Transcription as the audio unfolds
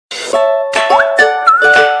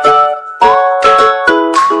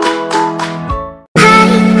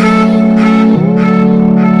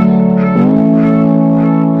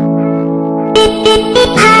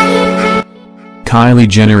Kylie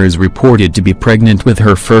Jenner is reported to be pregnant with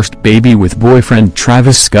her first baby with boyfriend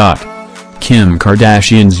Travis Scott. Kim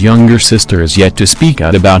Kardashian's younger sister is yet to speak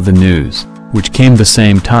out about the news, which came the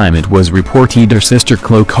same time it was reported her sister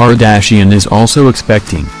Khloe Kardashian is also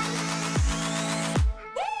expecting.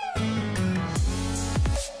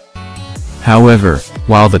 However,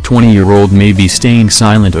 while the 20-year-old may be staying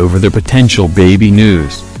silent over the potential baby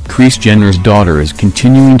news, Kris Jenner's daughter is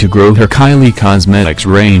continuing to grow her Kylie Cosmetics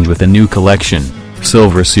range with a new collection,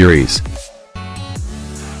 Silver Series.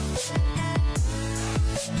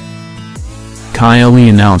 Kylie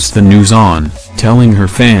announced the news on, telling her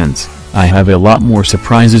fans, "I have a lot more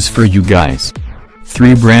surprises for you guys.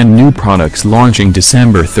 3 brand new products launching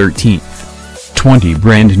December 13th. 20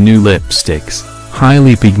 brand new lipsticks,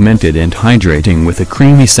 highly pigmented and hydrating with a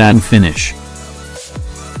creamy satin finish."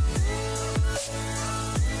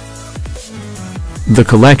 The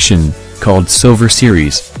collection, called Silver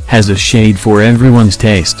Series, has a shade for everyone's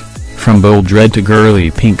taste, from bold red to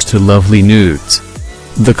girly pinks to lovely nudes.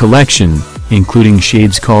 The collection, including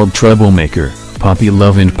shades called Troublemaker, Puppy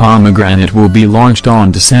Love and Pomegranate, will be launched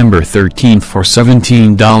on December 13th for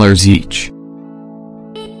 $17 each.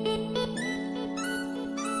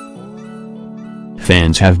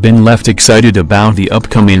 Fans have been left excited about the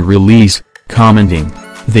upcoming release, commenting,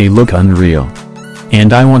 "They look unreal.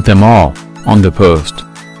 And I want them all," on the post.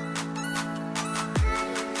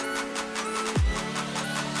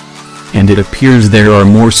 And it appears there are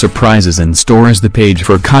more surprises in store, as the page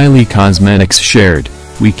for Kylie Cosmetics shared,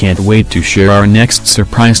 "We can't wait to share our next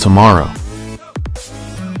surprise tomorrow."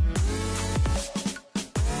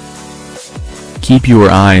 Keep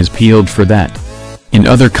your eyes peeled for that. In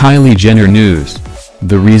other Kylie Jenner news,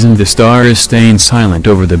 the reason the star is staying silent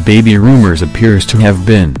over the baby rumors appears to have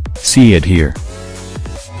been, see it here.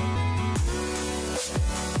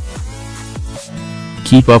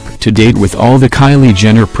 Keep up to date with all the Kylie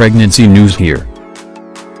Jenner pregnancy news here.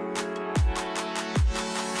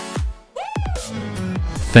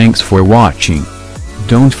 Thanks for watching.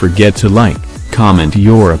 Don't forget to like, comment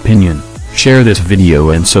your opinion, share this video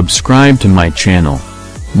and subscribe to my channel.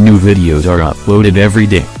 New videos are uploaded every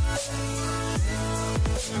day.